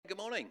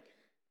morning.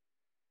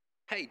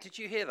 Hey, did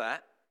you hear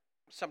that?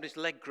 Somebody's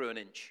leg grew an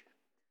inch.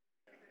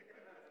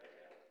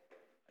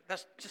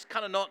 That's just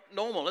kind of not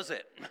normal, is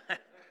it?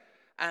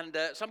 And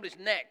somebody's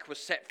neck was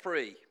set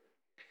free.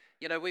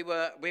 You know, we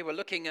were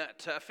looking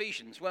at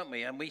Ephesians, weren't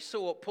we? And we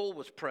saw what Paul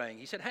was praying.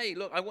 He said, hey,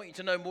 look, I want you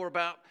to know more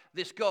about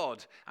this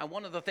God. And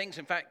one of the things,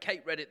 in fact,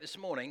 Kate read it this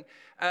morning,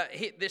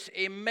 this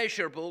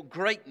immeasurable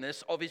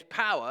greatness of his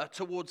power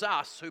towards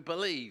us who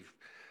believe.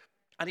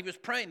 And he was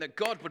praying that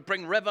God would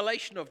bring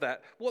revelation of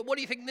that. What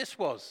do you think this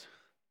was?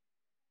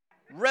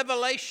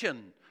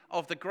 Revelation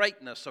of the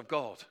greatness of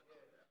God.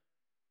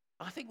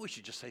 I think we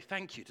should just say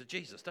thank you to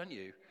Jesus, don't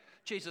you?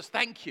 Jesus,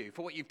 thank you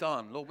for what you've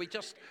done. Lord, we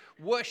just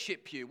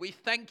worship you. We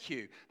thank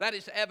you. That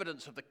is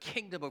evidence of the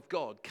kingdom of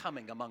God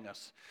coming among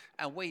us.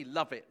 And we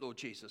love it, Lord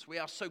Jesus. We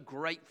are so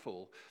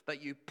grateful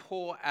that you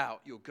pour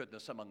out your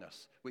goodness among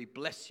us. We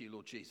bless you,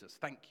 Lord Jesus.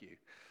 Thank you.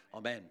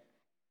 Amen.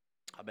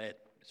 Amen.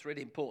 It's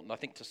really important, I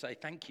think, to say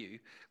thank you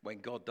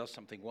when God does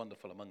something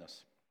wonderful among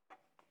us.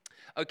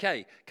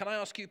 Okay, can I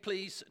ask you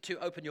please to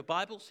open your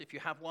Bibles, if you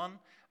have one,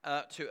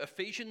 to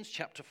Ephesians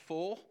chapter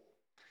 4.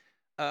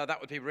 That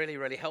would be really,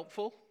 really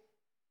helpful.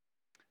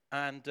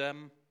 And,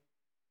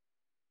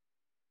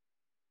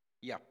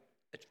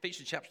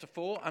 Ephesians chapter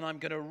 4, and I'm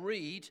going to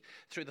read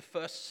through the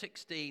first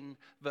 16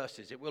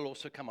 verses. It will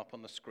also come up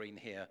on the screen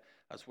here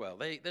as well.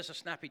 There's a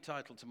snappy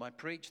title to my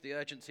preach, The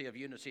Urgency of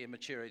Unity and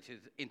Maturity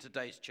in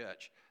Today's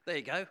Church. There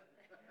you go.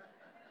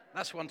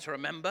 That's one to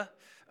remember.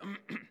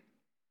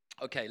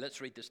 Okay,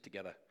 let's read this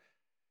together.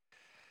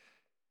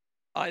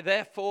 I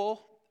therefore,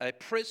 a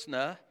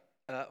prisoner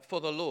for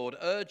the Lord,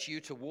 urge you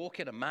to walk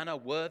in a manner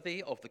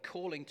worthy of the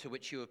calling to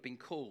which you have been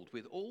called,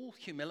 with all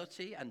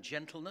humility and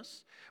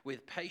gentleness,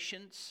 with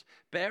patience,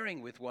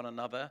 bearing with one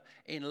another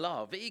in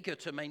love, eager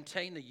to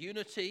maintain the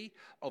unity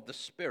of the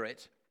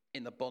Spirit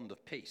in the bond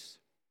of peace.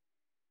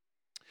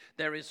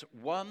 There is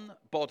one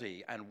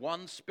body and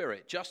one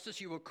Spirit, just as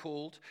you were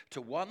called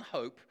to one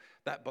hope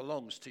that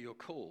belongs to your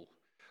call.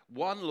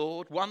 One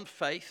Lord, one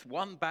faith,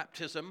 one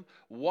baptism,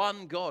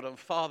 one God and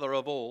Father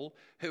of all,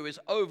 who is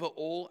over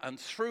all and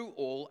through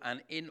all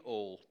and in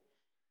all.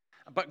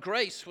 But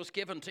grace was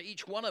given to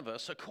each one of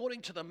us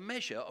according to the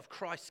measure of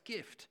Christ's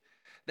gift.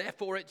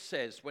 Therefore it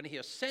says, when he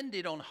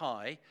ascended on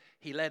high,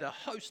 he led a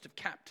host of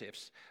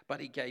captives, but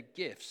he gave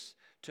gifts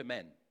to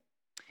men.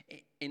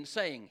 In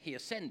saying he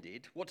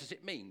ascended, what does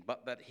it mean?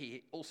 But that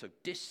he also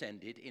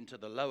descended into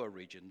the lower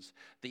regions,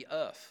 the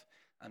earth.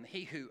 And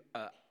he who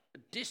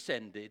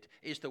descended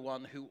is the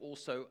one who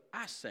also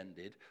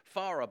ascended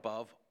far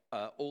above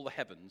all the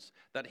heavens,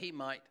 that he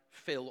might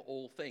fill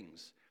all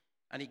things.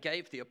 And he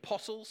gave the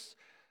apostles,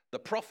 the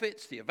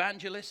prophets, the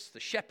evangelists, the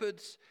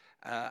shepherds,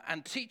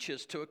 and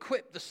teachers to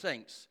equip the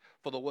saints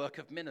for the work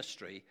of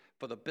ministry,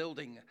 for the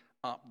building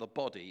up the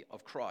body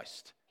of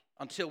Christ,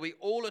 until we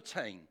all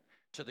attain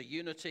to the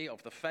unity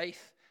of the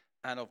faith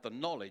and of the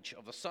knowledge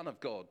of the Son of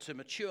God, to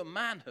mature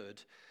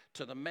manhood,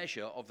 to the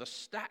measure of the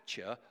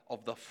stature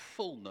of the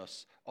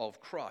fullness of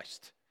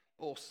Christ.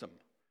 Awesome.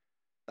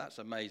 That's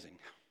amazing.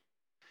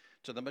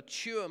 To the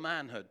mature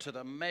manhood, to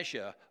the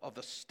measure of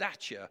the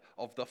stature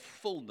of the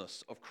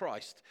fullness of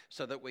Christ,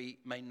 so that we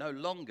may no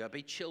longer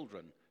be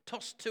children,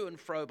 tossed to and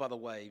fro by the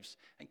waves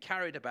and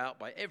carried about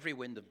by every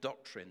wind of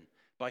doctrine,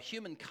 by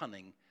human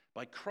cunning,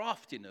 by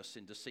craftiness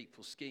in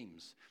deceitful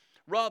schemes.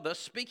 Rather,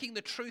 speaking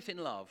the truth in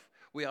love,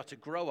 we are to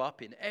grow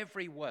up in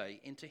every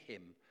way into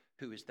him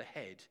who is the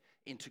head,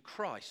 into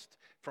Christ,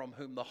 from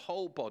whom the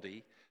whole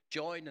body,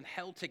 joined and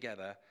held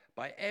together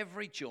by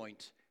every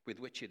joint with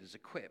which it is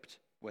equipped,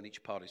 when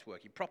each part is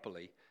working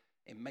properly,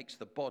 it makes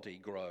the body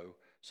grow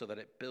so that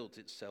it builds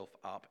itself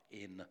up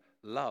in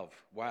love.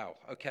 Wow.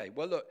 Okay.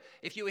 Well, look,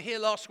 if you were here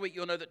last week,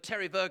 you'll know that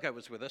Terry Virgo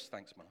was with us.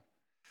 Thanks, Mark.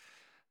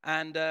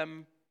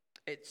 And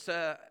it's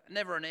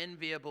never an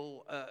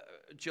enviable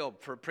job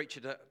for a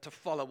preacher to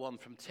follow on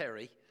from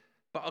Terry,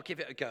 but I'll give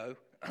it a go.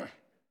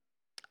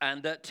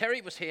 And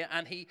Terry was here,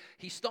 and he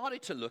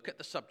started to look at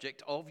the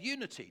subject of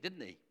unity,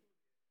 didn't he?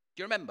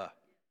 Do you remember?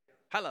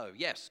 Hello,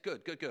 yes,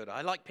 good.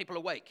 I like people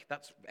awake.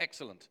 That's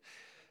excellent.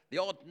 The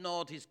odd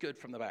nod is good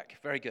from the back.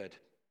 Very good.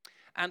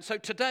 And so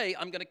today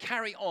I'm going to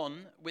carry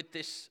on with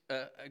this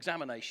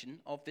examination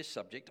of this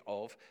subject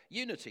of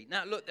unity.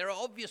 Now, look, there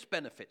are obvious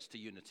benefits to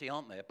unity,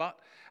 aren't there? But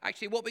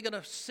actually what we're going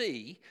to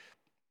see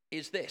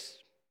is this.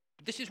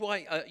 This is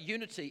why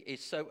unity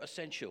is so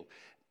essential.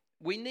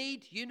 We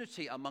need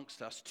unity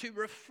amongst us to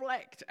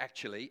reflect,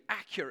 actually,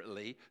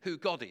 accurately who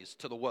God is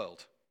to the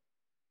world.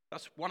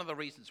 That's one of the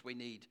reasons we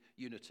need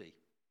unity.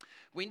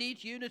 We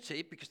need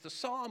unity because the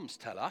Psalms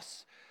tell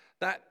us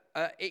that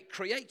it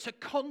creates a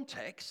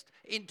context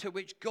into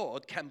which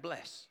God can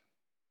bless.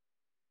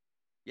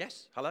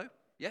 Yes? Hello?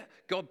 Yeah?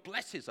 God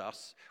blesses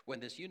us when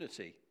there's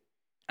unity.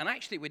 And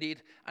actually we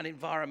need an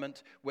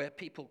environment where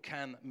people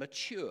can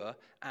mature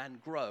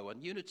and grow,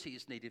 and unity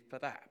is needed for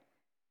that.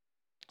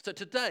 So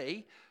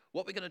today,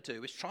 what we're going to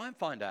do is try and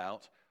find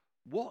out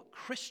what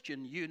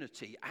Christian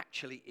unity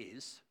actually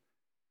is,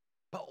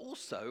 but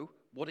also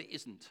what it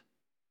isn't.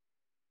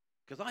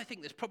 Because I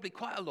think there's probably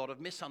quite a lot of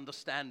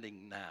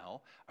misunderstanding now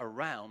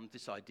around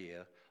this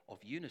idea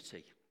of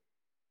unity.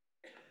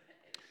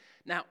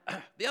 Now,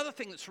 the other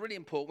thing that's really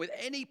important with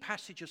any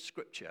passage of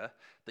Scripture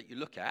that you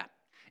look at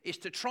is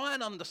to try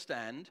and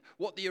understand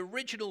what the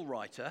original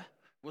writer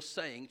was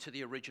saying to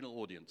the original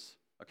audience,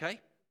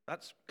 okay?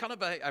 That's kind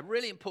of a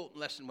really important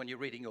lesson when you're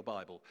reading your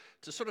Bible,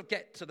 to sort of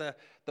get to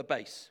the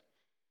base.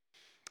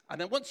 And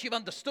then once you've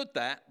understood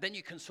that, then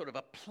you can sort of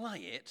apply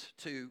it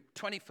to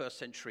 21st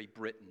century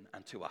Britain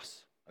and to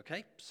us,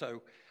 okay?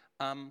 So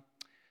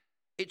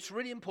it's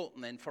really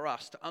important then for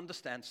us to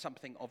understand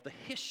something of the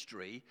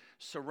history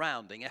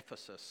surrounding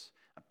Ephesus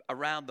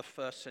around the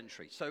first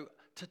century. So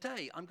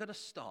today I'm going to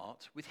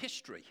start with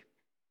history,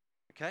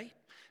 okay?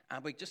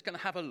 And we're just going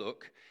to have a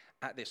look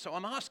at this. So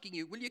I'm asking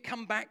you, will you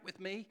come back with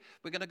me?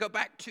 We're going to go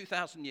back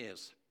 2,000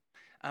 years.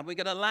 And we're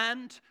going to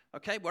land,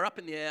 okay, we're up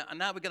in the air, and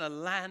now we're going to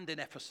land in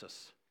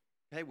Ephesus.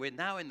 Okay, we're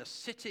now in the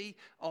city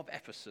of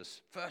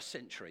Ephesus, first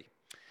century.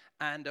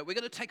 And we're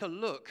going to take a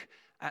look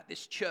at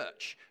this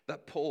church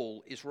that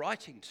Paul is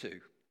writing to.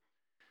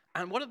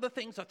 And one of the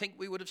things I think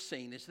we would have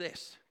seen is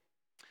this,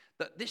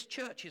 that this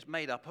church is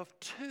made up of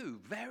two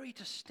very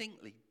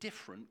distinctly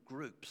different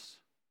groups.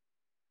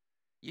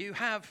 You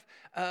have,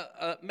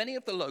 many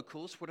of the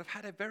locals would have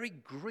had a very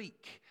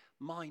Greek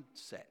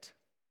mindset.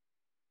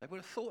 They would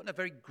have thought in a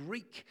very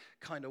Greek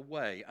kind of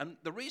way. And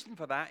the reason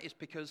for that is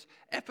because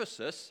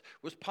Ephesus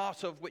was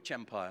part of which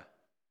empire?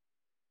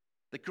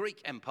 The Greek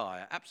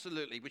Empire,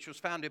 absolutely, which was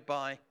founded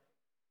by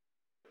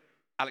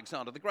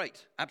Alexander the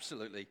Great,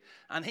 absolutely.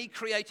 And he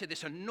created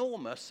this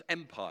enormous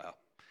empire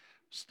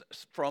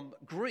from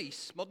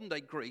Greece,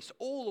 modern-day Greece,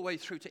 all the way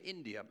through to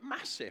India.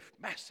 Massive,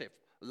 massive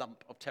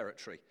lump of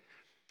territory.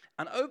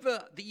 And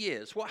over the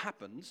years, what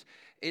happens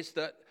is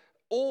that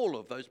all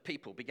of those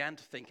people began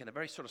to think in a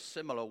very sort of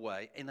similar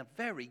way, in a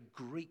very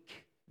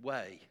Greek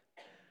way.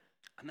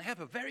 And they have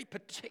a very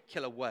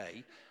particular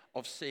way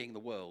of seeing the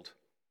world.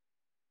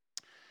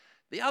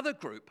 The other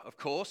group, of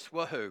course,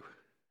 were who?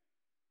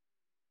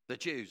 The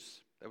Jews.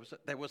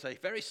 There was a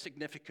very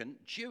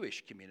significant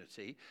Jewish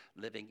community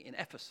living in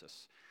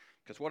Ephesus.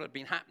 Because what had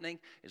been happening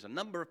is a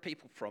number of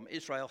people from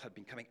Israel had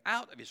been coming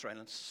out of Israel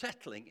and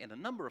settling in a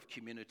number of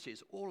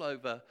communities all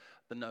over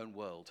the known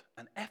world.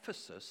 And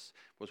Ephesus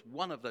was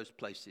one of those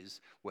places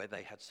where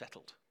they had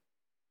settled.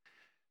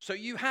 So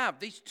you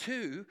have these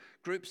two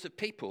groups of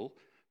people,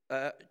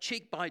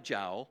 cheek by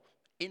jowl,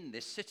 in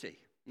this city.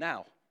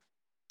 Now,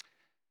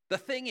 the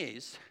thing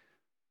is,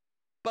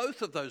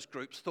 both of those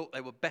groups thought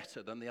they were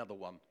better than the other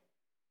one.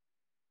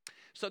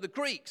 So the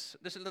Greeks,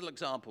 this is a little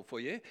example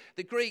for you.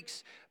 The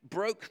Greeks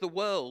broke the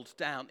world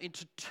down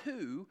into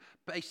two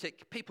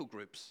basic people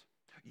groups.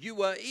 You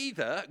were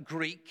either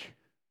Greek,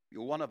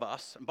 you're one of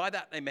us, and by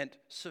that they meant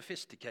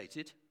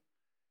sophisticated,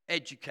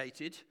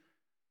 educated,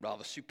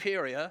 rather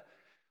superior,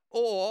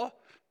 or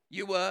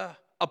you were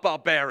a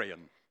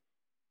barbarian.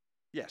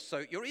 Yes,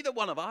 so you're either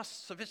one of us,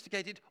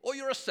 sophisticated, or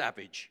you're a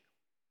savage.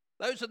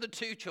 Those are the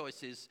two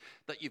choices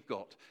that you've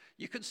got.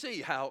 You can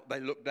see how they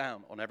look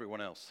down on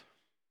everyone else.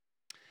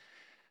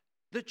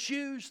 The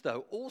Jews,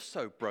 though,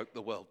 also broke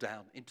the world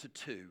down into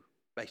two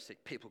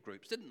basic people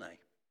groups, didn't they?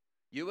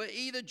 You were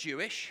either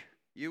Jewish,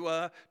 you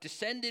were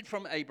descended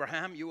from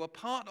Abraham, you were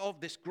part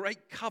of this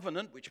great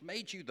covenant which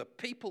made you the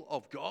people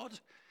of God,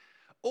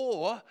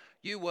 or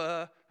you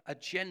were a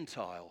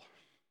Gentile.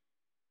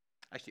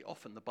 Actually,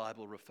 often the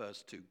Bible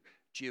refers to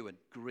Jew and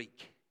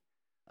Greek.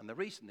 And the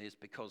reason is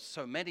because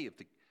so many of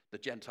the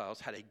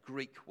Gentiles had a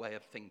Greek way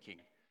of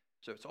thinking.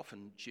 So it's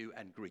often Jew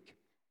and Greek.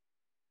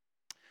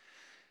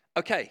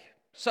 Okay.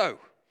 So,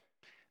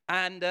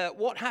 and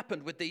what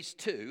happened with these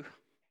two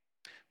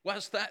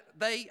was that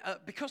they,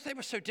 because they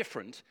were so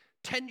different,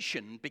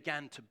 tension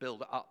began to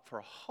build up for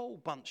a whole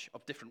bunch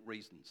of different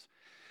reasons.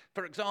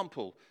 For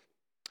example,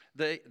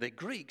 the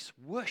Greeks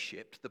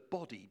worshipped the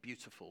body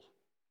beautiful.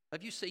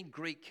 Have you seen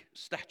Greek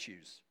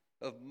statues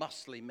of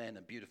muscly men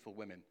and beautiful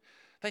women?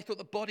 They thought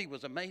the body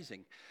was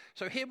amazing.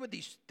 So here were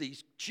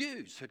these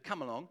Jews who had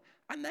come along,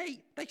 and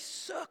they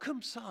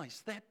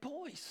circumcised their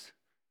boys.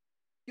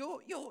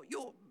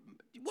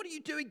 What are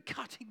you doing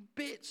cutting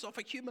bits off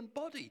a human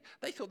body?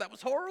 They thought that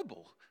was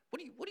horrible.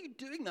 What are you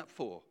doing that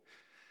for?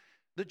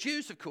 The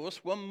Jews, of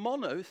course, were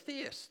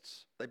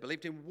monotheists. They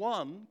believed in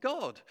one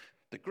God.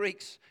 The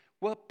Greeks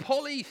were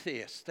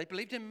polytheists. They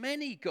believed in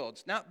many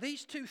gods. Now,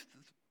 these two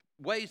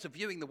ways of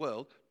viewing the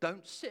world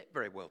don't sit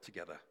very well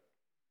together.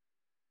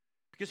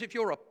 Because if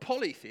you're a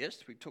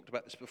polytheist, we've talked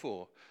about this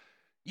before,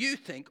 you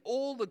think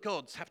all the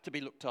gods have to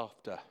be looked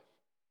after.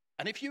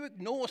 And if you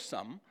ignore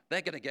some,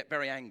 they're going to get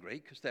very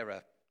angry because they're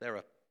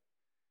a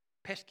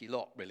pesky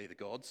lot, really, the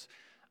gods.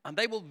 And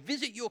they will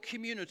visit your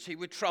community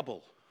with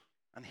trouble.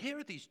 And here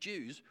are these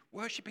Jews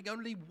worshipping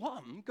only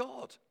one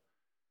God.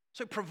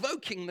 So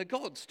provoking the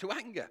gods to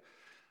anger.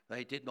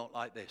 They did not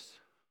like this.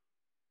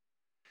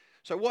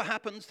 So what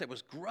happens? There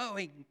was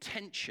growing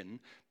tension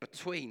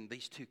between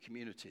these two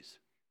communities.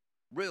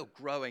 Real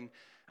growing.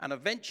 And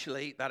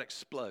eventually that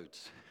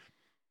explodes.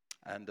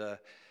 And I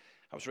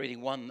was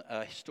reading one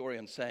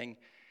historian saying,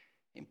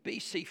 In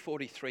BC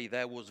 43,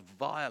 there was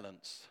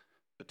violence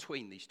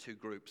between these two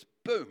groups.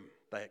 Boom,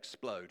 they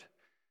explode.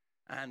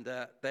 And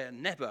they're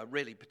never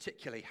really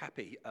particularly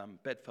happy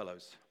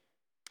bedfellows.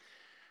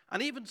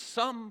 And even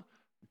some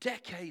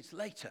decades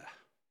later,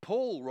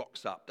 Paul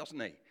rocks up, doesn't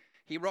he?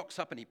 He rocks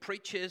up and he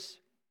preaches.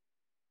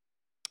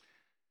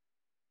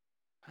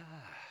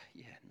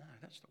 No,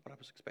 that's not what I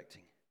was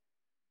expecting.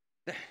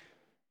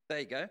 There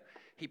you go.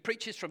 He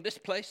preaches from this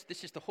place.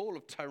 This is the Hall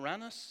of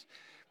Tyrannus,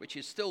 which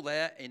is still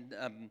there in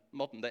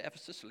modern-day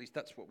Ephesus. At least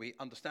that's what we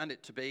understand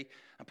it to be.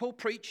 And Paul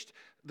preached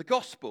the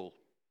gospel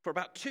for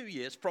about 2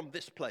 years from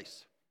this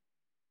place.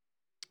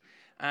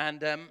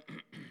 And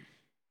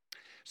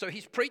so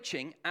he's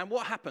preaching, and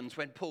what happens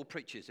when Paul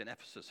preaches in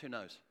Ephesus? Who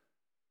knows?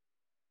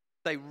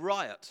 They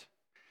riot.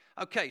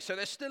 Okay, so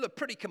they're still a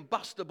pretty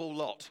combustible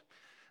lot.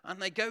 And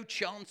they go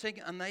chanting,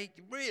 and they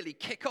really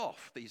kick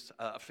off, these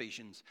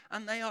Ephesians.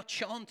 And they are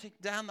chanting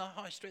down the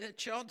high street. They're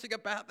chanting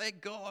about their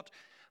God.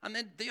 And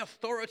then the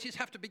authorities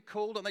have to be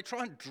called, and they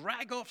try and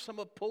drag off some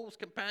of Paul's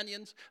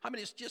companions. I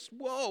mean, it's just,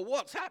 whoa,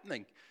 what's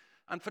happening?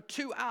 And for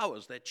 2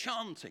 hours, they're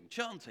chanting.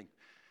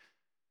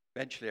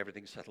 Eventually,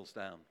 everything settles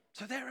down.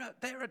 So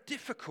they're a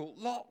difficult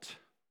lot,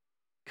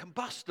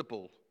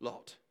 combustible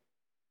lot.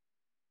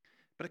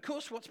 But of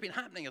course, what's been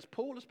happening as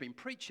Paul has been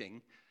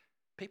preaching,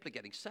 people are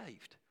getting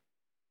saved.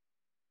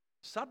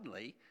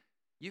 Suddenly,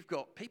 you've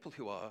got people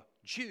who are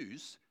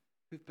Jews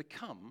who've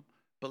become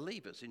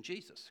believers in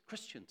Jesus,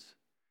 Christians.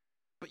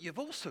 But you've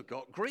also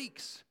got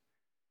Greeks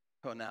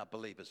who are now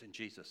believers in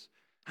Jesus.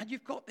 And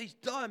you've got these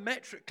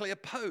diametrically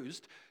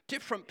opposed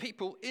different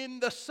people in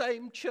the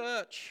same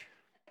church.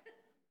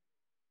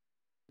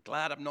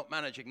 Glad I'm not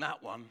managing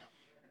that one.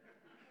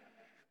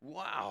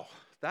 Wow,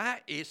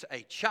 that is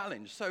a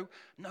challenge. So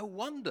no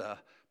wonder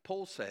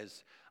Paul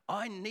says,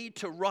 I need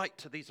to write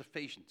to these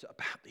Ephesians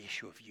about the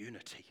issue of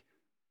unity.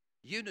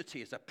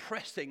 Unity is a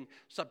pressing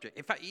subject.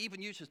 In fact, he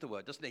even uses the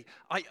word, doesn't he?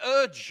 I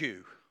urge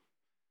you,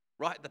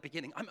 right at the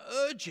beginning, I'm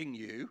urging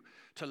you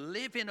to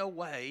live in a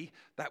way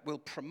that will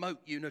promote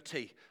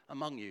unity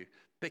among you.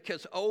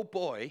 Because, oh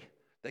boy,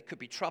 there could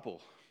be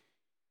trouble.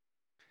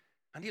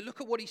 And you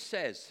look at what he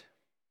says.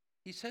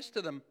 He says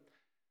to them,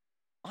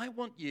 I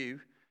want you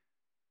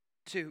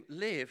to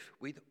live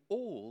with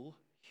all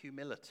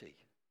humility.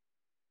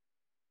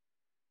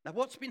 Now,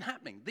 what's been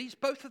happening?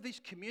 Both of these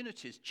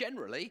communities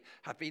generally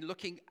have been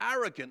looking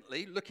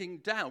arrogantly, looking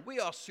down. We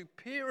are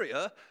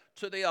superior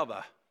to the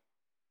other.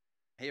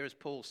 Here is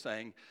Paul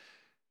saying,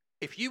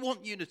 if you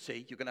want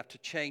unity, you're going to have to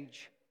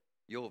change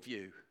your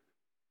view.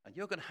 And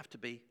you're going to have to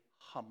be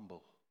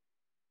humble.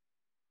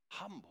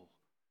 Humble.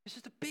 This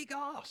is a big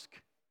ask.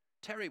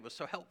 Terry was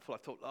so helpful, I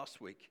thought, last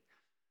week,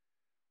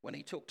 when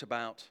he talked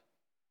about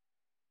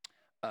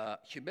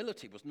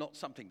humility was not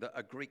something that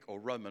a Greek or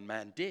Roman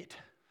man did.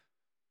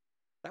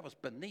 That was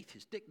beneath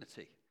his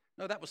dignity.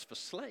 No, that was for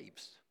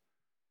slaves.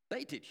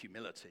 They did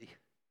humility,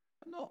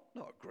 but not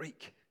a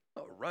Greek,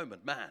 not a Roman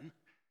man.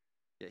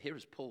 Yet here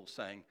is Paul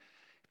saying,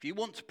 if you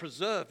want to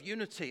preserve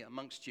unity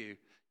amongst you,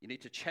 you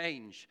need to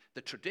change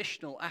the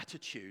traditional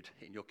attitude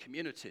in your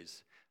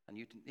communities, and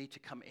you need to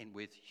come in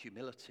with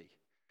humility.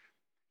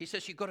 He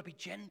says you've got to be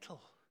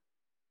gentle,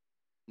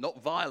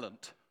 not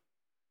violent,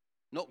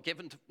 not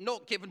given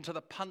to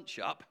the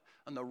punch-up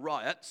and the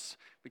riots,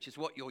 which is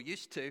what you're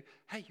used to.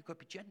 Hey, you've got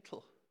to be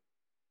gentle.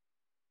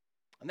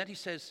 And then he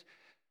says,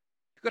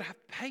 you've got to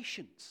have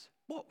patience.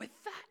 What, with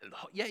that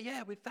lot?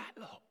 Yeah, with that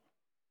lot.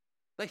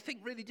 They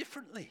think really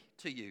differently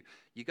to you.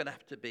 You're going to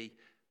have to be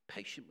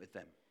patient with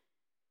them.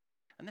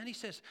 And then he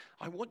says,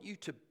 I want you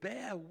to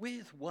bear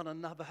with one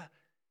another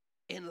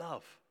in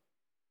love.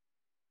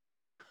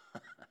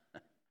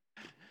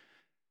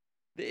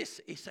 This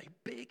is a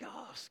big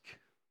ask.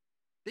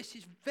 This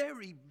is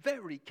very,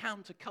 very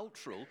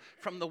countercultural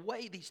from the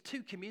way these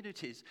two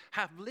communities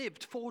have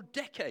lived for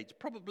decades,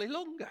 probably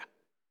longer.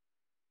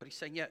 But he's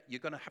saying, yeah, you're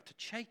going to have to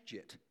change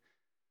it.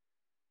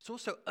 It's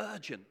also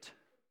urgent.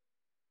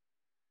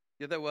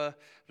 We're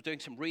doing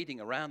some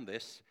reading around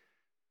this.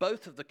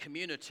 Both of the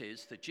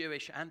communities, the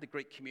Jewish and the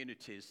Greek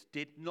communities,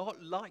 did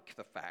not like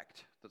the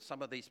fact that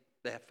some of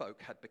their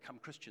folk had become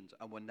Christians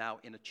and were now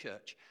in a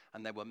church,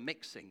 and they were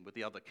mixing with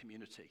the other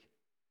community.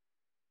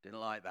 Didn't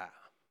like that.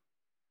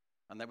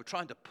 And they were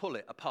trying to pull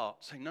it apart,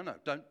 saying, no,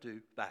 don't do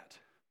that.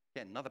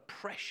 Again, another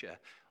pressure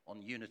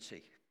on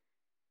unity.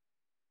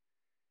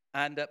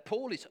 And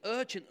Paul is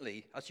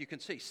urgently, as you can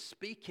see,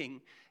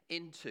 speaking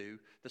into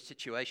the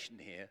situation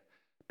here.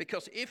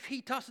 Because if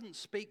he doesn't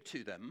speak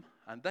to them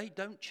and they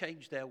don't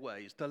change their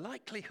ways, the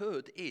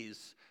likelihood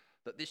is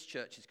that this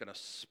church is going to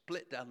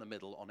split down the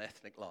middle on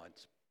ethnic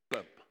lines.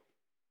 Boom.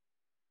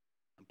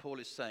 And Paul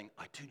is saying,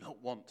 I do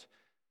not want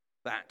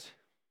that.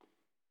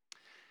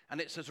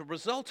 And it's as a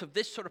result of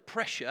this sort of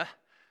pressure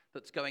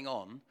that's going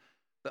on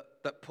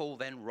that Paul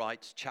then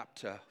writes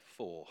chapter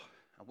 4.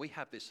 And we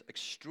have this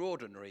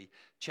extraordinary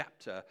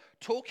chapter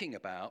talking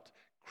about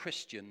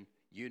Christian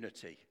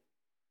unity.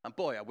 And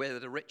boy, we're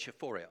the richer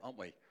for it, aren't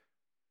we?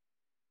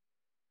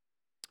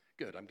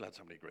 Good, I'm glad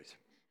somebody agrees.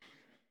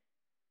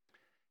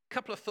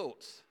 Couple of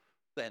thoughts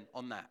then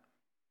on that.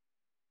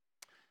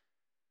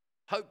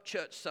 Hope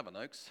Church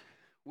Sevenoaks,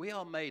 we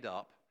are made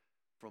up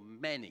from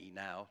many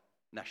now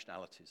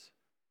nationalities.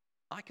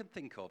 I can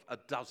think of a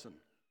dozen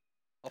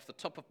off the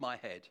top of my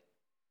head.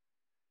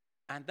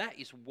 And that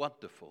is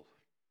wonderful.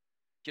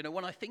 Do you know,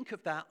 when I think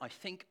of that, I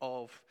think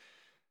of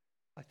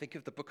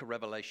the book of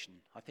Revelation.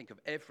 I think of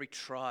every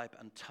tribe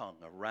and tongue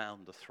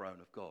around the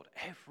throne of God.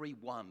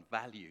 Everyone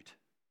valued.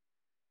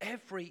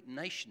 Every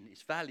nation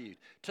is valued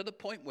to the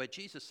point where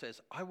Jesus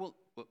says,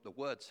 the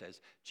word says,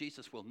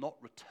 Jesus will not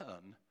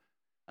return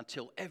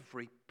until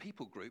every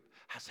people group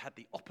has had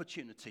the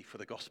opportunity for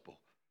the gospel.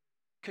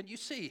 Can you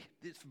see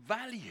this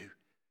value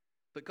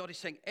that God is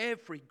saying,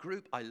 every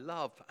group I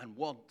love and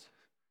want?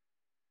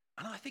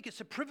 And I think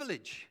it's a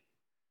privilege.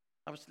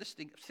 I was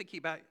thinking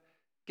about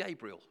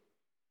Gabriel.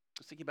 I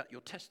was thinking about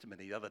your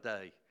testimony the other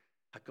day.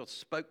 How God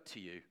spoke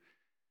to you,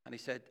 and he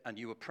said, and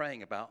you were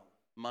praying about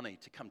money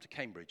to come to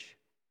Cambridge.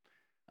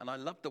 And I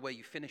loved the way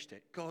you finished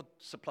it. God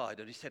supplied,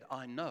 and he said,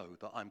 I know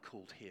that I'm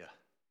called here.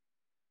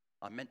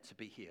 I'm meant to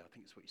be here. I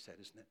think that's what you said,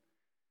 isn't it?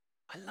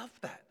 I love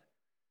that.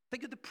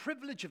 Think of the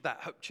privilege of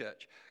that, Hope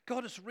Church.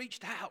 God has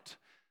reached out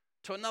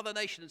to another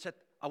nation and said,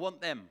 I want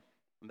them,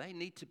 and they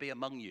need to be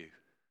among you.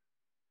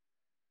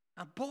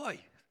 And boy,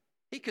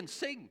 he can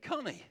sing,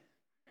 can't he?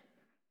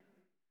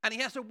 And he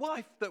has a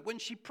wife that when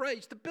she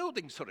prays, the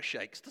building sort of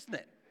shakes, doesn't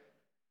it?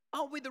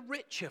 Aren't we the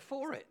richer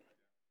for it?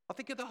 I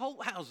think of the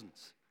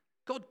Holthausens.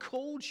 God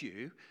called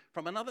you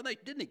from another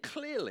nation, didn't he?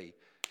 Clearly,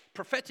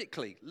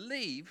 prophetically,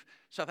 leave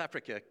South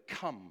Africa,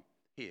 come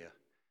here.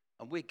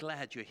 And we're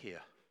glad you're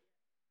here.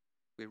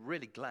 We're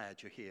really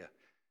glad you're here.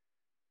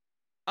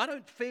 I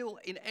don't feel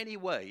in any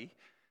way,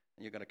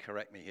 and you're going to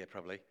correct me here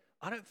probably,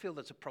 I don't feel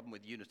there's a problem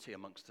with unity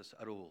amongst us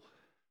at all.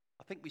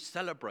 I think we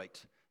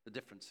celebrate the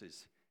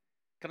differences.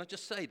 Can I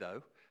just say,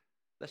 though,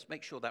 let's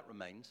make sure that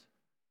remains.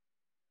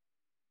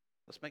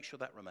 Let's make sure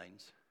that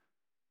remains.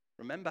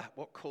 Remember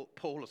what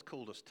Paul has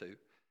called us to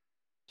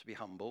be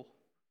humble,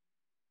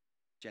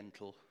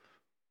 gentle,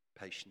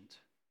 patient,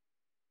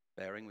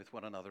 bearing with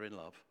one another in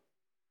love.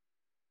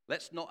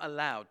 Let's not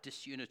allow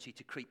disunity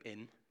to creep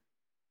in.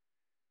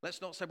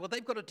 Let's not say, well,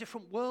 they've got a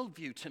different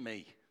worldview to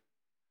me.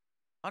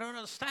 I don't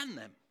understand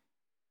them.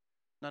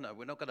 No,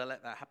 we're not going to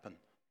let that happen.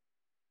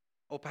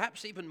 Or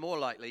perhaps even more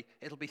likely,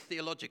 it'll be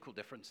theological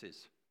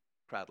differences,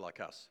 crowd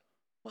like us.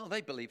 Well,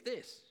 they believe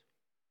this.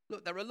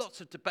 Look, there are lots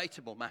of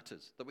debatable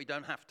matters that we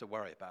don't have to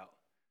worry about.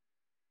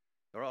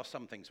 There are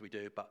some things we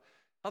do, but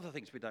other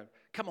things we don't.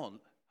 Come on,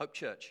 Hope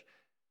Church.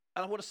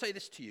 And I want to say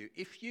this to you.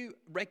 If you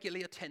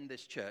regularly attend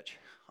this church,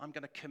 I'm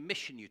going to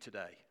commission you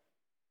today.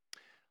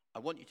 I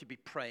want you to be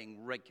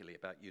praying regularly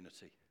about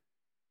unity.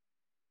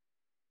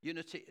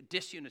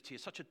 Disunity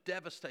is such a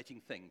devastating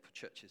thing for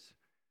churches.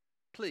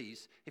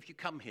 Please, if you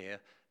come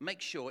here,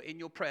 make sure in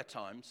your prayer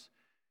times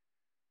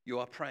you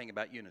are praying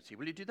about unity.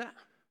 Will you do that?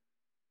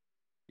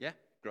 Yeah?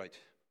 Great.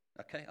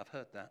 Okay, I've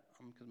heard that.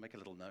 I'm going to make a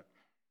little note.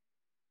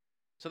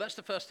 So that's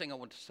the first thing I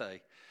want to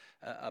say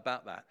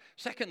about that.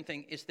 Second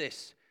thing is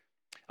this.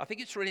 I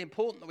think it's really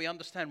important that we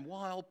understand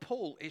while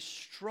Paul is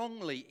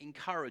strongly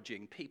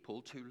encouraging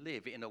people to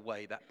live in a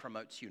way that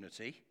promotes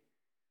unity,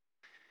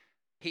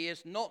 he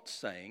is not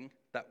saying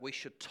that we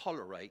should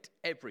tolerate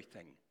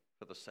everything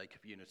for the sake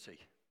of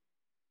unity.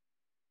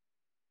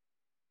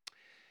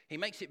 He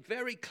makes it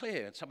very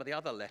clear in some of the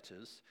other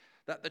letters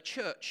that the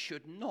church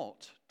should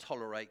not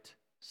tolerate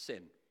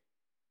sin.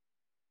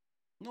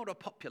 Not a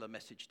popular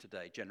message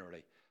today,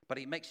 generally, but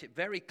he makes it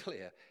very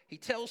clear. He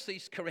tells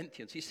these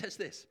Corinthians, he says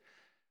this,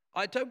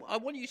 I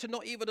want you to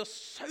not even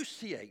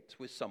associate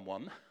with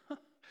someone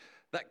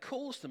that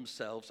calls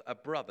themselves a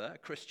brother, a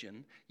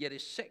Christian, yet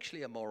is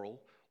sexually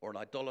immoral, or an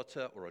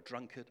idolater, or a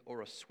drunkard,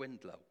 or a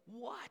swindler.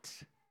 What?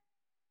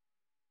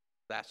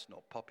 That's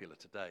not popular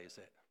today, is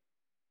it?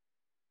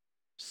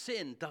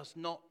 Sin does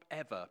not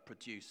ever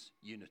produce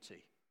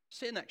unity.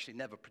 Sin actually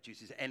never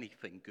produces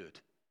anything good.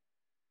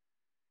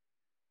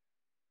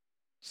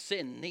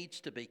 Sin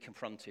needs to be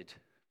confronted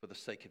for the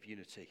sake of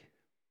unity.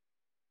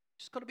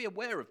 Just got to be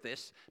aware of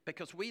this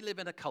because we live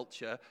in a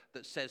culture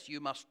that says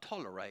you must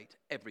tolerate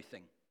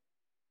everything.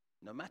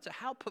 No matter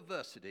how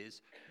perverse it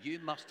is, you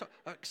must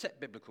accept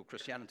biblical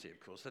Christianity, of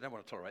course. They don't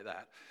want to tolerate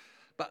that.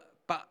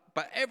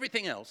 But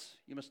everything else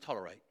you must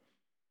tolerate.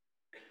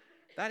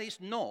 That is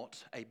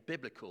not a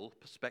biblical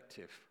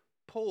perspective.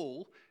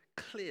 Paul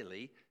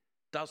clearly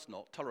does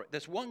not tolerate.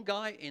 There's one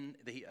guy in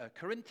the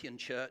Corinthian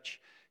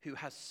church who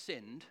has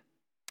sinned,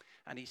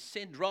 and he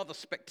sinned rather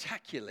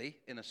spectacularly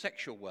in a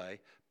sexual way,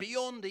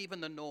 beyond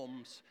even the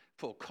norms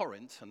for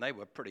Corinth, and they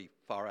were pretty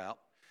far out.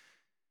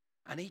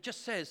 And he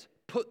just says,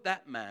 put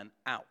that man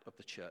out of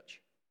the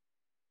church.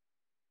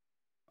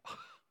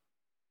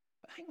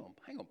 But hang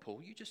on,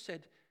 Paul, you just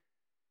said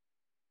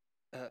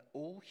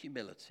all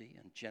humility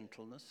and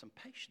gentleness and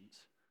patience.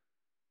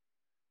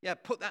 Yeah,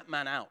 put that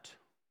man out.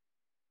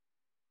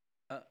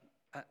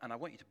 And I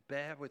want you to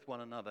bear with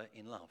one another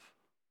in love.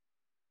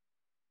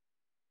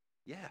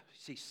 Yeah,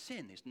 see,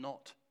 sin is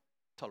not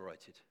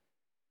tolerated.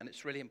 And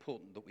it's really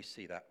important that we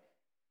see that.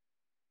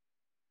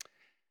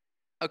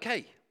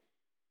 Okay,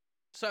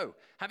 so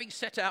having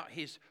set out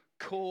his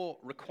core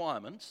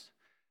requirements,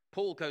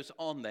 Paul goes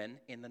on then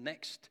in the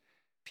next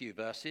few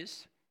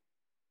verses,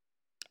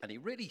 and he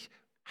really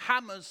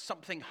hammers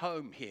something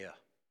home here.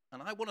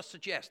 And I want to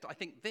suggest, I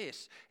think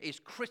this is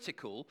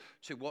critical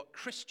to what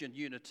Christian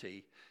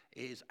unity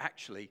is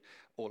actually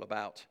all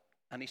about.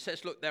 And he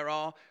says, look, there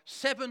are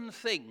 7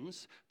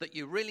 things that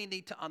you really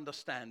need to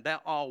understand. There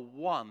are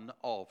one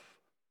of.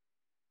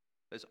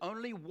 There's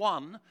only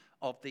one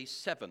of these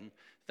 7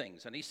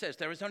 things. And he says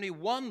there is only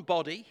one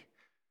body,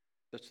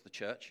 that's the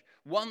church,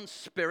 one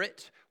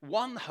Spirit,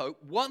 one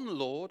hope, one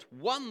Lord,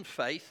 one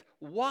faith,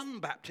 one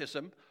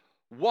baptism,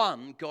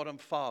 one God and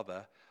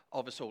Father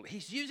of us all.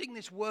 He's using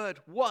this word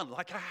one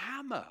like a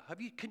hammer.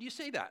 Can you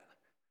see that?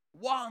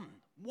 One.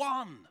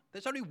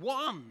 There's only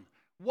one.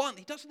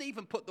 He doesn't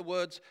even put the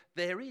words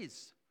there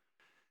is.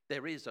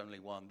 There is only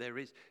one. There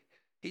is.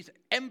 He's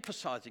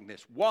emphasizing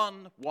this.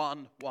 One.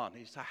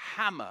 It's a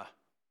hammer.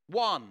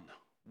 One.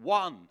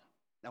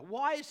 Now,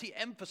 why is he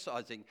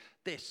emphasizing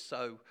this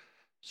so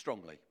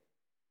strongly?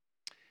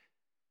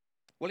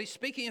 Well, he's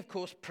speaking, of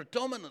course,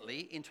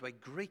 predominantly into a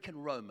Greek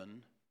and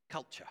Roman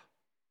culture.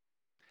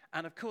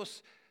 And, of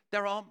course,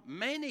 there are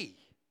many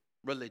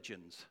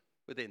religions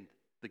within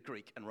the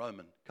Greek and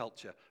Roman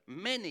culture.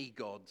 Many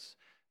gods,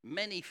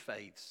 many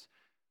faiths,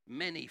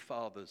 many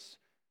fathers,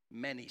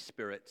 many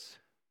spirits.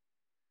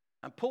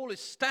 And Paul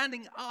is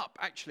standing up,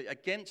 actually,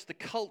 against the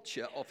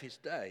culture of his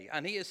day.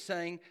 And he is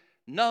saying,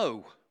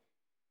 no.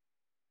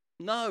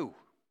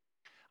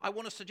 I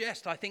want to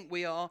suggest, I think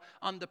we are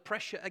under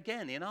pressure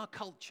again in our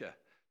culture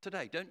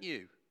today, don't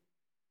you?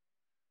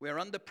 We're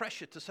under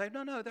pressure to say,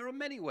 no, there are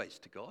many ways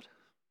to God.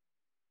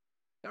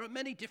 There are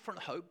many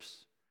different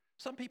hopes.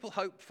 Some people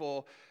hope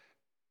for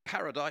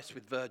paradise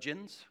with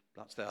virgins.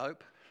 That's their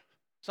hope.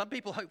 Some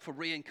people hope for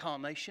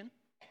reincarnation.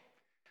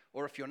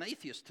 Or if you're an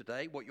atheist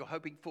today, what you're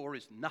hoping for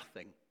is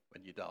nothing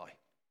when you die.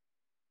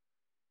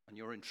 And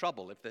you're in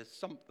trouble if there's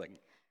something.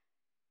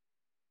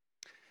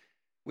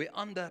 We're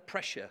under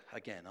pressure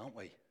again, aren't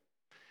we?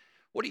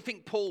 What do you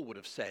think Paul would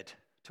have said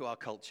to our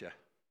culture?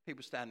 He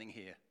was standing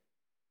here.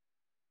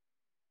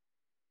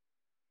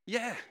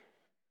 Yeah,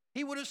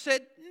 he would have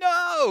said,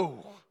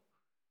 no,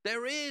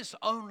 there is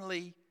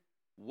only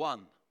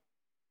one.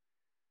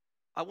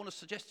 I want to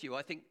suggest to you,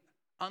 I think,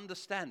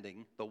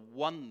 understanding the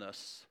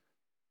oneness,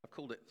 I've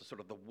called it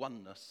sort of the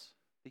oneness,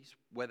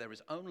 where there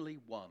is only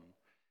one,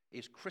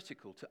 is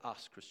critical to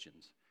us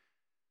Christians.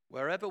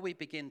 Wherever we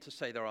begin to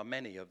say there are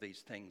many of these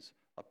things,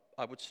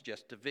 I would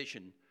suggest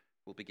division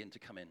will begin to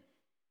come in.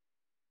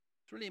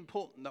 It's really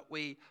important that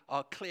we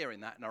are clear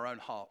in that in our own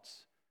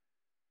hearts.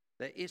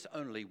 There is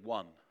only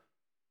one.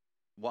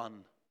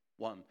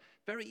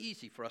 Very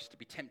easy for us to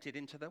be tempted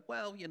into the,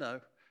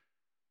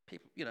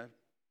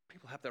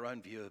 people have their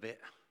own view of it.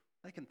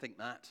 They can think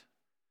that.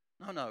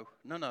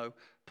 No.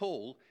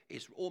 Paul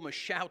is almost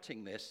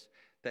shouting this.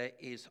 There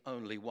is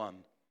only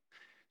one.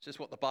 This is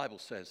what the Bible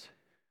says.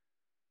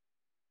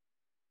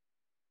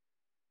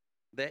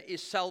 There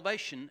is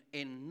salvation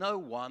in no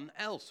one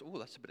else. Oh,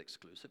 that's a bit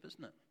exclusive,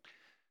 isn't it?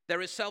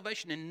 There is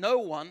salvation in no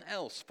one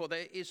else, for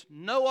there is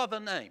no other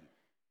name.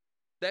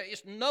 There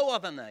is no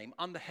other name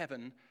under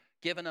heaven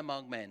given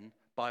among men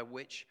by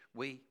which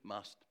we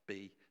must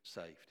be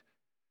saved.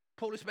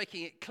 Paul is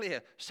making it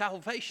clear,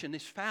 salvation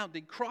is found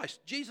in Christ.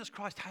 Jesus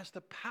Christ has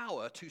the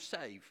power to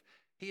save.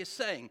 He is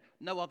saying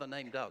no other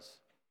name does.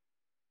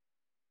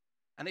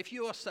 And if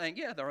you are saying,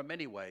 yeah, there are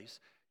many ways,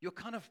 you're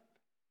kind of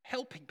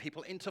helping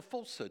people into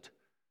falsehood.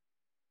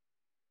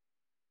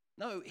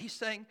 No, he's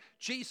saying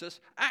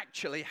Jesus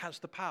actually has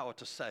the power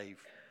to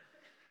save.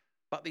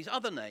 But these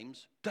other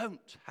names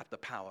don't have the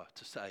power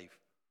to save.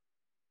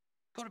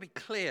 Got to be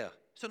clear.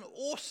 It's an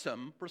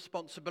awesome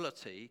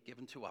responsibility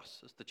given to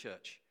us as the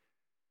church.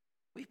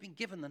 We've been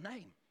given the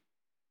name.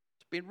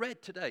 It's been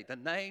read today. The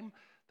name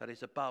that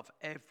is above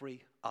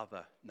every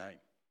other name.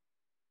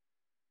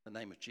 The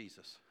name of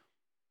Jesus.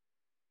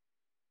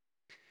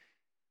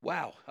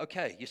 Wow.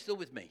 Okay, you're still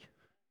with me?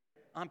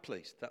 I'm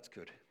pleased. That's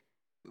good.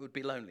 We would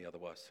be lonely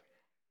otherwise.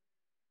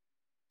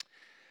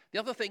 The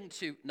other thing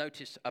to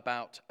notice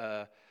about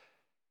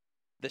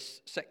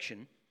this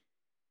section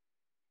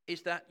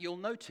is that you'll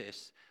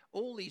notice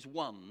all these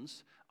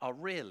ones are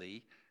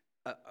really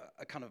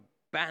a kind of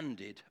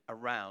banded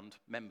around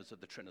members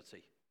of the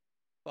Trinity,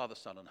 Father,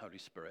 Son, and Holy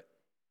Spirit.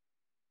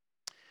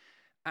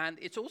 And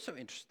it's also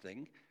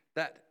interesting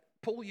that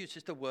Paul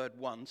uses the word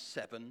one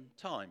 7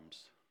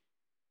 times.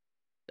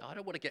 I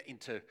don't want to get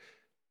into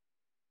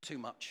too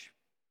much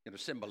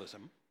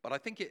symbolism, but I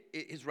think it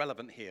is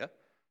relevant here.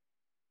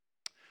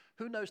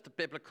 Who knows the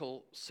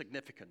biblical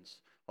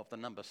significance of the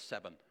number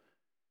 7?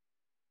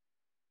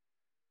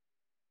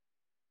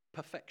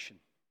 Perfection.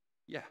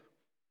 Yeah.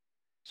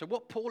 So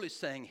what Paul is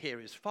saying here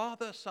is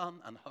Father,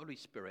 Son, and Holy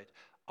Spirit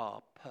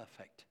are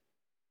perfect.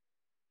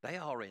 They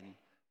are in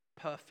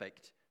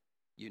perfect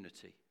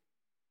unity.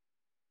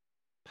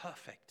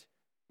 Perfect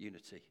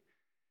unity.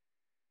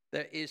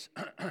 There is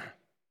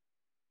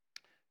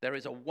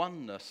a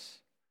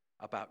oneness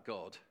about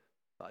God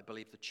that I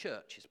believe the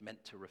church is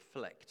meant to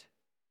reflect.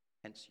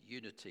 Hence,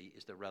 unity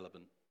is the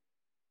relevant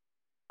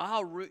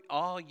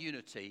Our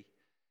unity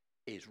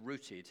is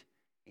rooted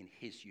in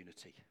his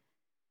unity.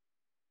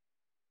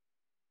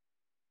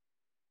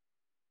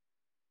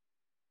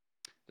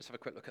 Let's have a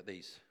quick look at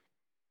these.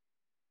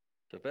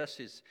 So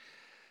verses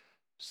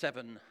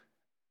 7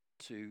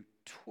 to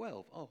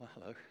 12. Oh,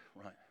 hello.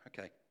 Right,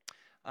 okay.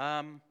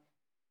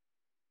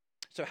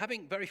 So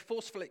having very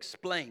forcefully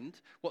explained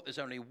what there's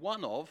only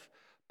one of,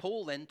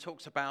 Paul then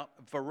talks about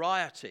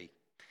variety.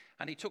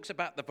 And he talks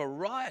about the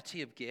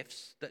variety of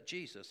gifts that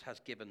Jesus has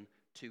given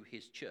to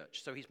his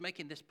church. So he's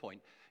making this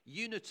point.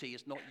 Unity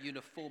is not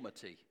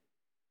uniformity.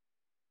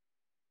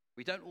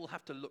 We don't all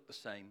have to look the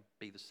same,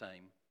 be the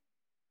same,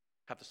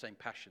 have the same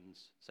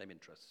passions, same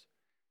interests.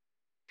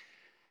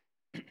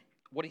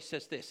 What he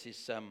says this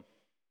is, yeah,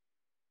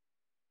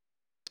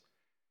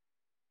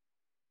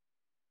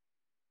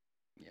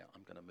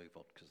 I'm going to move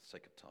on because of the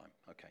sake of time.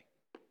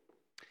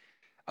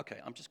 Okay,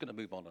 I'm just going to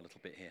move on a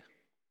little bit here.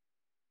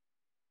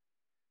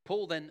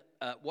 Paul then,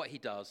 what he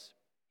does,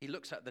 he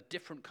looks at the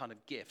different kind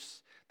of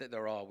gifts that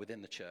there are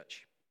within the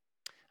church.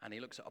 And he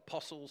looks at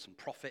apostles and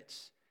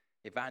prophets,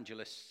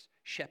 evangelists,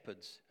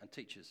 shepherds, and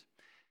teachers.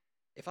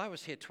 If I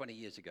was here 20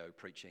 years ago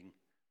preaching,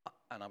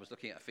 and I was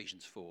looking at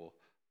Ephesians 4,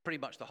 pretty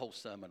much the whole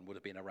sermon would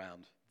have been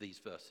around these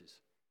verses.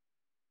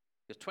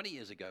 Because 20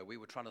 years ago, we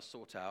were trying to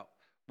sort out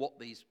what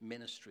these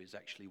ministries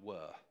actually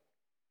were.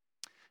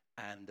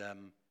 And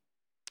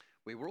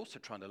we were also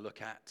trying to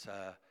look at,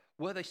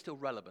 were they still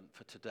relevant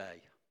for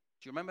today?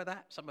 Do you remember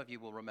that? Some of you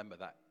will remember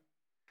that.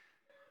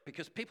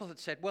 Because people had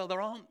said, well,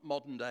 there aren't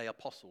modern day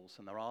apostles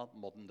and there aren't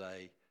modern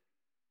day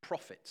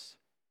prophets.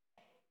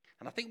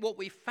 And I think what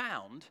we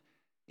found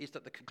is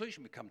that the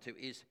conclusion we've come to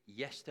is,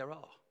 yes, there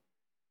are.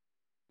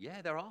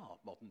 Yeah, there are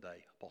modern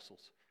day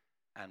apostles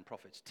and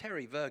prophets.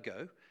 Terry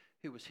Virgo,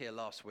 who was here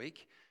last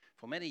week,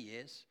 for many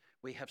years,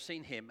 we have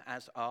seen him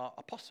as our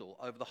apostle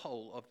over the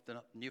whole of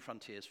the New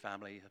Frontiers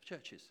family of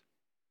churches.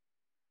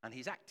 And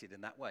he's acted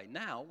in that way.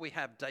 Now we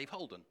have Dave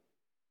Holden,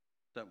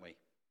 don't we?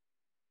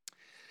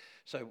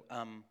 So,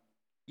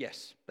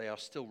 yes, they are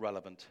still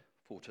relevant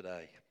for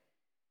today.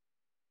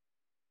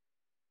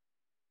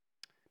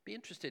 Be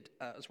interested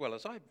as well,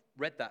 as I've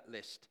read that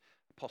list,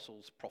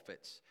 apostles,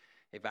 prophets,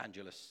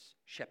 evangelists,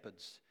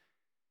 shepherds,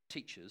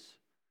 teachers,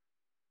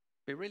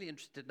 be really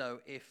interested to know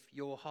if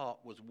your heart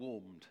was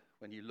warmed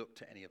when you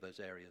looked at any of those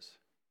areas.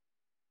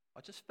 I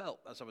just felt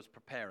as I was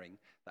preparing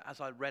that as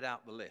I read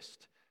out the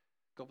list,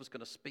 God was going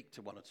to speak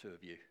to one or two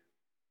of you.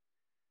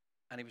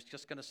 And he was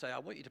just going to say, I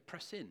want you to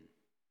press in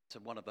to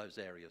one of those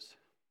areas.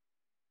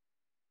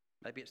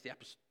 Maybe it's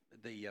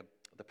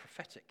the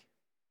prophetic.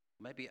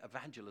 Maybe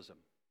evangelism.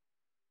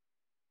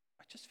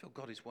 I just feel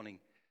God is wanting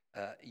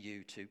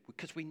you to,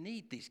 because we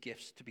need these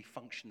gifts to be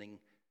functioning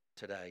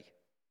today.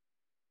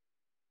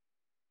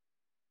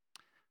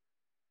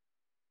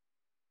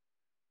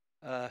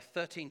 Uh,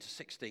 13 to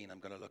 16 I'm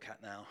going to look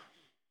at now.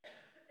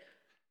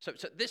 So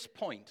it's at this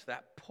point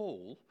that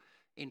Paul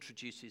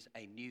introduces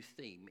a new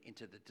theme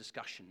into the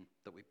discussion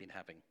that we've been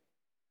having.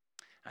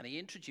 And he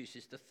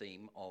introduces the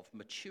theme of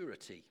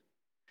maturity.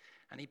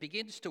 And he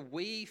begins to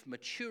weave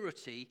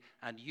maturity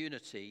and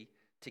unity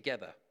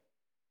together.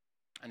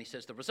 And he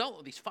says the result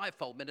of these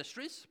fivefold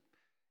ministries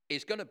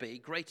is going to be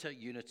greater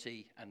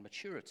unity and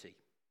maturity.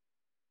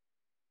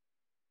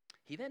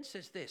 He then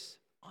says this,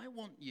 I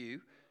want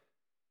you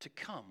to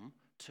come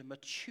to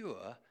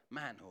mature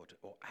manhood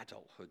or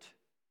adulthood.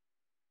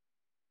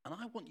 And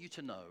I want you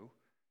to know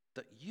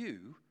that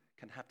you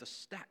can have the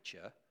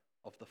stature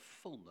of the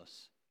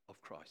fullness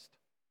of Christ.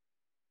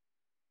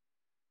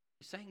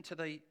 He's saying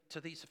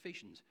to these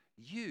Ephesians,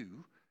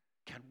 you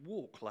can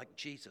walk like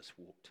Jesus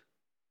walked,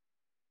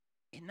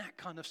 in that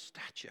kind of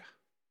stature.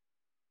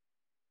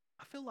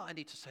 I feel like I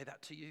need to say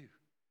that to you.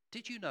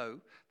 Did you know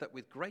that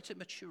with greater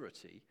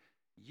maturity,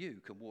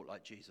 you can walk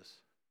like Jesus?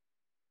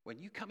 When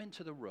you come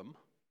into the room,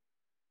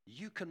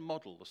 you can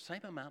model the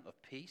same amount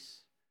of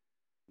peace,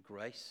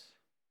 grace,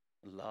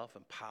 love,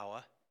 and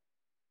power.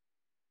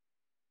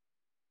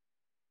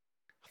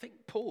 I think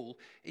Paul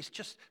is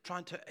just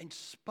trying to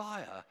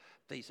inspire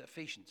these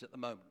Ephesians at the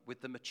moment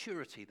with the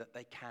maturity that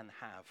they can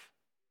have.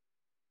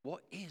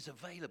 What is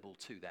available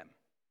to them?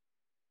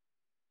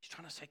 He's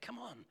trying to say, come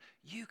on,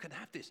 you can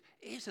have this.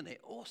 Isn't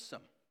it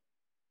awesome?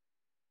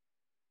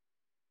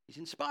 He's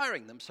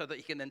inspiring them so that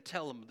he can then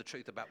tell them the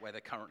truth about where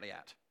they're currently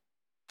at.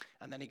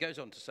 And then he goes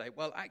on to say,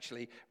 well,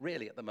 actually,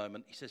 really at the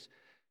moment, he says,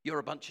 you're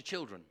a bunch of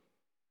children.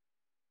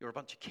 You're a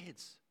bunch of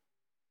kids.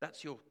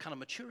 That's your kind of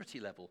maturity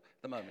level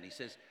at the moment. He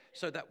says,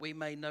 so that we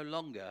may no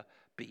longer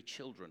be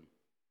children.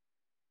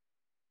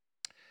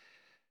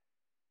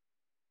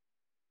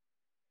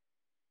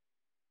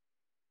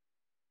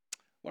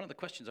 One of the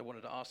questions I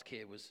wanted to ask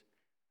here was,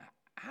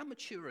 how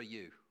mature are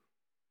you?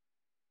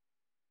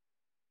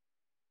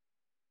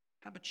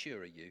 How mature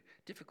are you?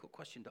 Difficult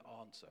question to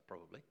answer,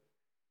 probably.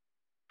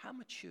 How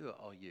mature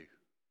are you?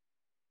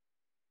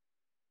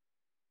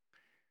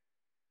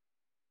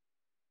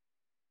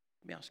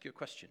 Let me ask you a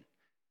question.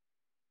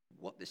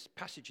 What this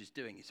passage is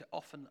doing is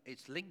often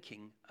it's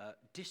linking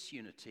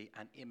disunity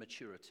and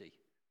immaturity.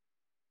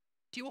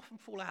 Do you often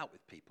fall out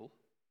with people?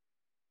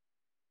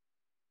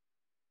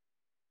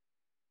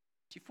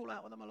 Do you fall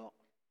out with them a lot?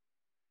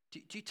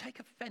 Do you take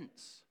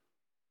offense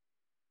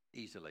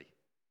easily?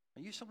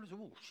 Are you someone who's,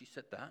 oh, she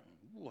said that,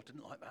 and oh, I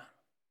didn't like that?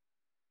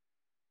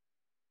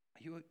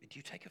 Do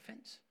you take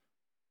offense?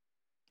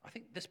 I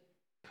think this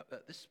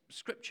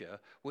scripture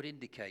would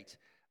indicate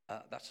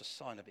that's a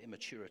sign of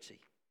immaturity.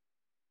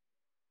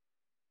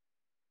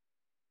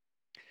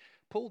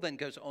 Paul then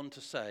goes on to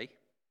say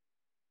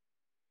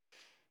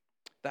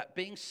that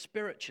being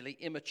spiritually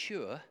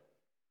immature,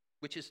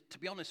 which is, to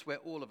be honest, where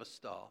all of us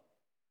start,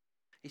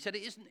 he said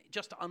it isn't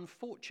just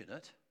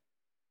unfortunate,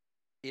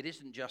 it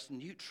isn't just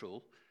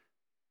neutral,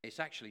 it's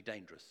actually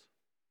dangerous.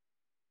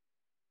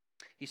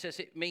 He says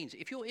it means,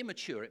 if you're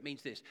immature, it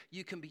means this: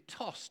 you can be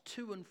tossed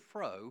to and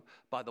fro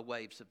by the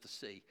waves of the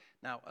sea.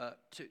 Now,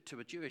 to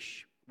a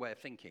Jewish way of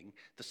thinking,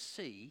 the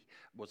sea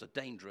was a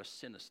dangerous,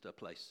 sinister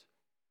place.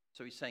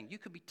 So he's saying you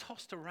can be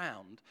tossed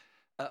around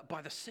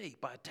by the sea,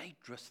 by a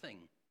dangerous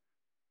thing.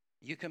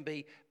 You can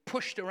be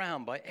pushed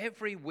around by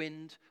every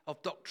wind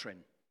of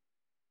doctrine.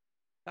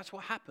 That's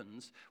what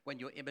happens when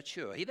you're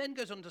immature. He then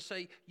goes on to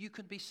say you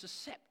can be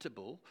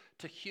susceptible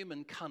to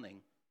human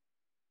cunning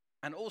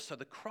and also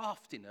the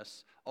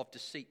craftiness of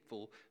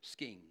deceitful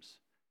schemes.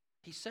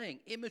 He's saying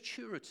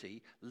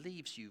immaturity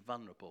leaves you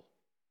vulnerable.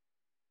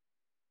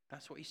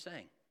 That's what he's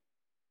saying.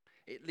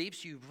 It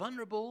leaves you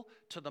vulnerable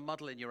to the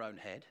muddle in your own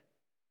head,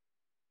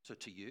 so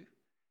to you.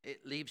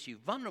 It leaves you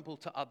vulnerable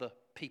to other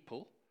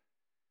people,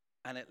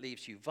 and it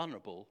leaves you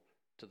vulnerable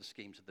to the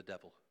schemes of the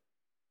devil.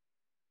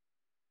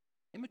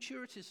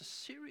 Immaturity is a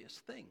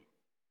serious thing.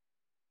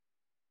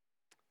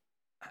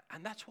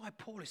 And that's why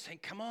Paul is saying,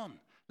 come on,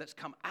 let's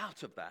come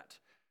out of that.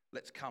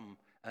 Let's come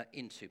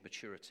into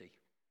maturity.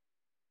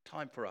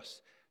 Time for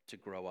us to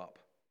grow up.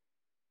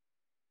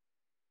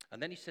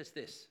 And then he says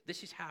this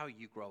is how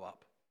you grow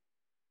up.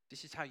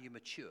 This is how you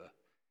mature.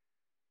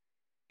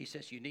 He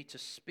says you need to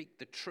speak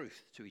the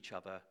truth to each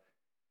other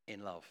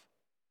in love.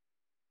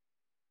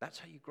 That's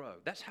how you grow.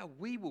 That's how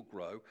we will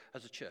grow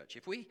as a church.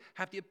 If we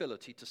have the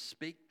ability to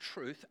speak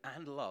truth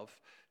and love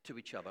to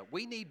each other,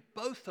 we need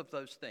both of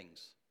those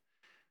things.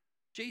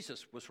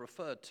 Jesus was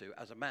referred to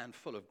as a man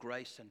full of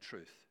grace and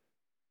truth.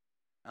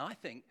 And I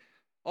think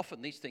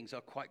often these things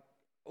are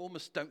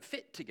almost don't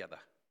fit together.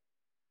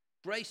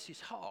 Truth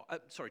is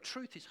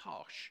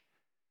harsh,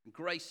 and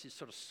grace is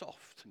sort of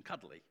soft and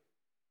cuddly.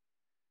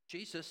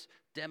 Jesus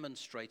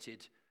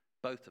demonstrated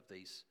both of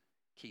these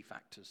key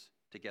factors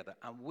together,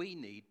 and we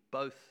need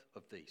both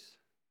of these.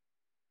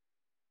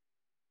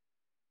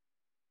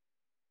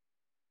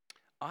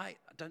 I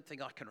don't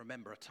think I can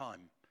remember a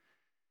time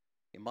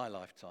in my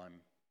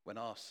lifetime when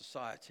our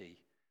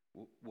society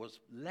was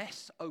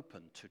less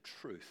open to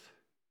truth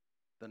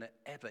than it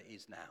ever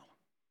is now.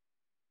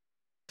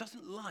 It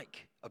doesn't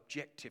like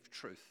objective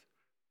truth.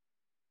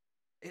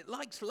 It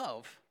likes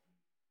love,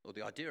 or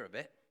the idea of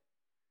it,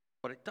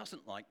 but it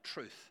doesn't like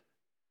truth.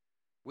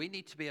 We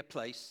need to be a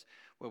place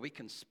where we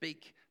can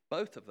speak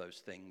both of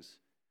those things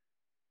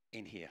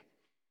in here.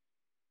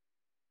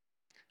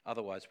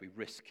 Otherwise, we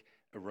risk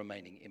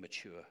remaining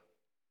immature.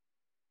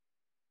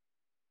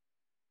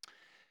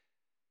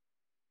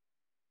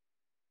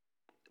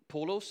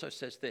 Paul also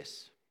says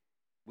this: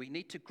 we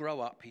need to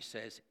grow up, he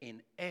says,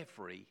 in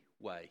every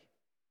way.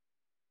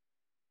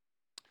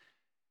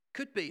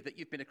 Could be that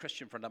you've been a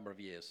Christian for a number of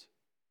years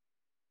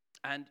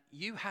and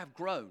you have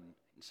grown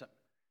in some.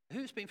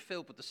 Who's been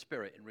filled with the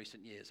Spirit in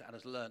recent years and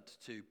has learnt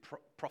to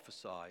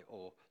prophesy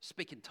or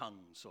speak in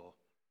tongues? Or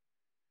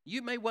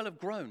you may well have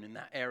grown in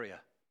that area.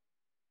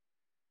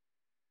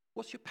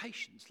 What's your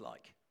patience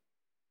like?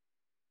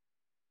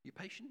 You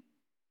patient?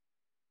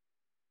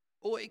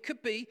 Or it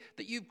could be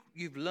that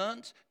you've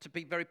learnt to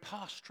be very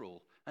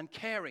pastoral and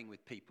caring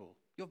with people.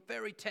 You're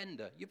very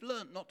tender. You've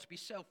learnt not to be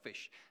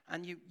selfish,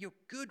 and you're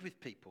good with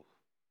people.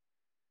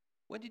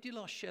 When did you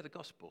last share the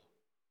gospel?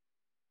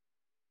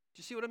 Do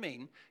you see what I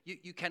mean?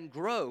 You can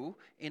grow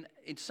in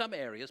some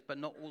areas, but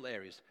not all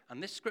areas.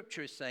 And this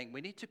scripture is saying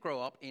we need to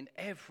grow up in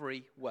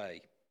every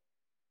way.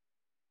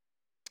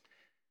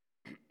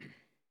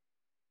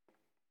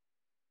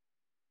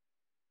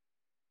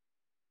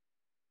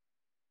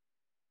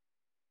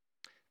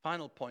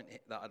 Final point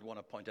that I'd want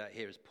to point out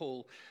here is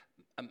Paul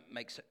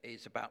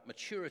is about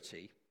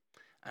maturity,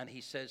 and he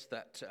says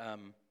that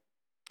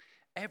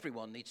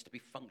everyone needs to be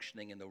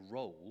functioning in the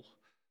role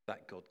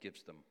that God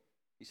gives them.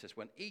 He says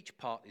when each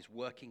part is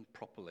working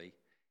properly,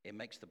 it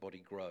makes the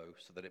body grow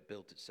so that it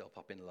builds itself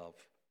up in love.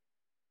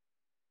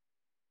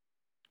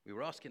 We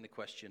were asking the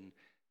question,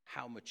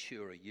 how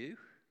mature are you?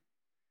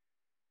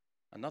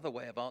 Another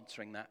way of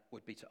answering that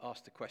would be to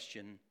ask the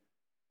question,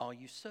 are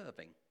you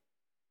serving?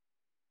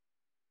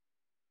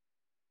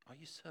 Are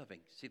you serving?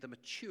 See, the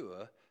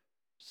mature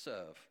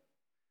serve.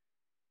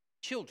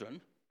 Children,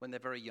 when they're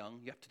very young,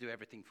 you have to do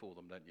everything for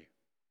them, don't you?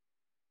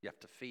 You have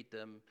to feed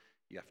them,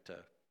 you have to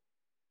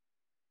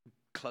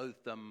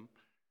clothe them.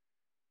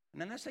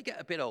 And then as they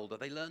get a bit older,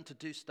 they learn to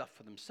do stuff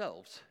for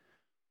themselves.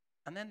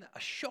 And then a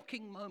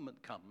shocking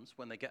moment comes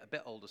when they get a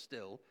bit older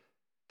still.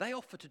 They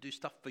offer to do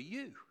stuff for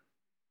you.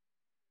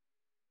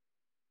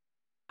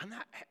 And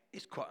that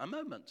is quite a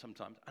moment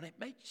sometimes. And it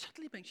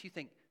suddenly makes you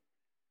think,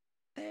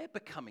 they're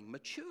becoming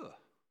mature.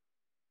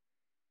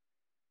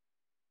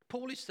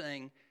 Paul is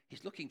saying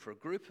he's looking for a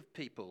group of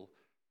people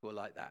who are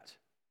like that,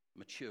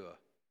 mature.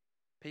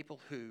 People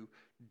who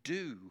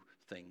do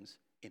things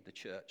in the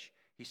church.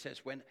 He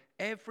says when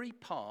every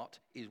part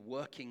is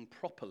working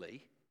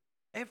properly,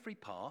 every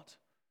part,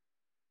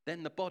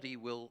 then the body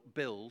will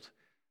build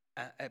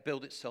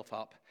itself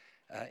up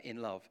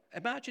in love.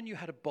 Imagine you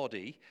had a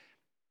body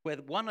where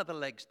one of the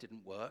legs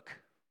didn't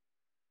work,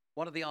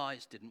 one of the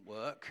eyes didn't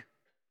work,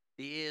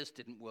 the ears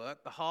didn't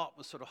work, the heart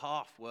was sort of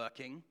half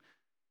working.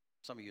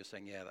 Some of you are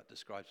saying, yeah, that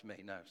describes me.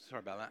 No,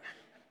 sorry about that.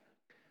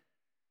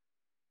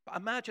 But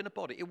imagine a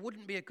body. It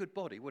wouldn't be a good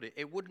body, would it?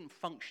 It wouldn't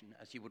function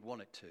as you would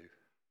want it to.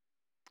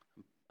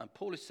 And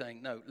Paul is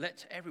saying, no,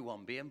 let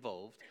everyone be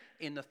involved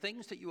in the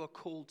things that you are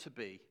called to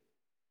be.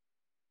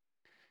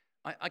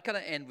 I got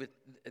to end with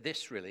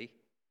this, really.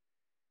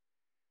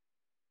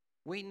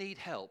 We need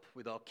help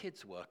with our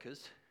kids'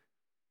 workers.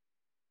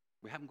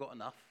 We haven't got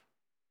enough.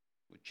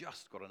 We've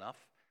just got enough.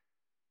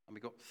 And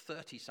we've got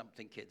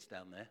 30-something kids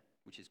down there,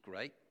 which is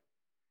great.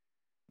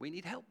 We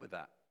need help with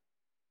that.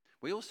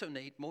 We also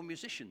need more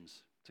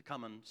musicians to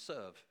come and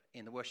serve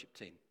in the worship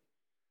team.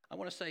 I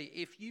want to say,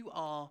 if you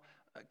are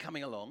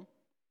coming along,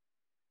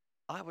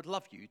 I would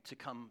love you to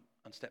come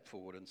and step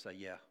forward and say,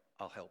 yeah,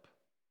 I'll help.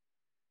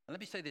 And let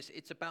me say this,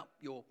 it's about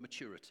your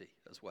maturity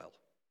as well.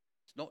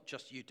 It's not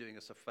just you doing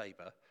us a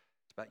favor,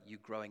 it's about you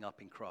growing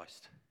up in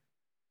Christ.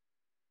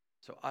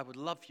 So I would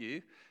love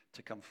you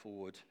to come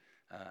forward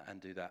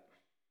and do that.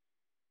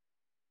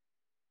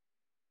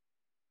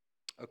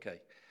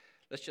 Okay,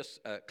 let's just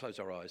close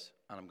our eyes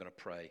and I'm going to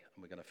pray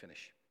and we're going to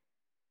finish.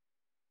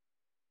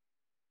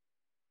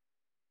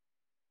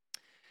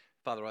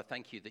 Father, I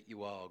thank you that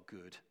you are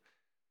good.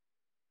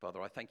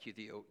 Father, I thank you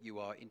that you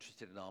are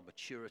interested in our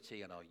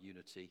maturity and our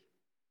unity.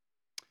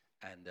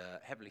 And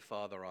Heavenly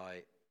Father,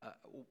 I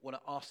want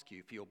to ask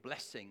you for your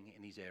blessing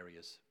in these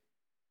areas.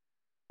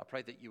 I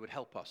pray that you would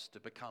help us to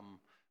become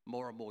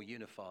more and more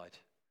unified,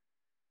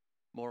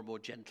 more and more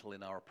gentle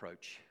in our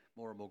approach,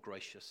 more and more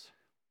gracious.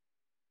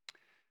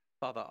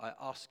 Father, I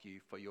ask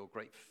you for your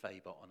great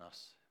favor on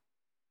us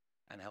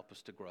and help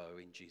us to grow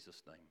in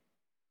Jesus' name.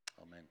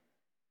 Amen.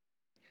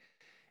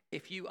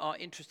 If you are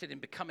interested in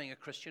becoming a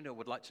Christian or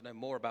would like to know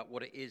more about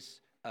what it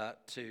is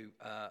to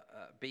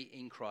be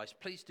in Christ,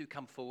 please do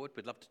come forward.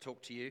 We'd love to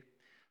talk to you.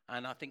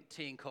 And I think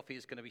tea and coffee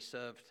is going to be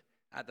served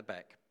at the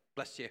back.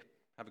 Bless you.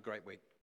 Have a great week.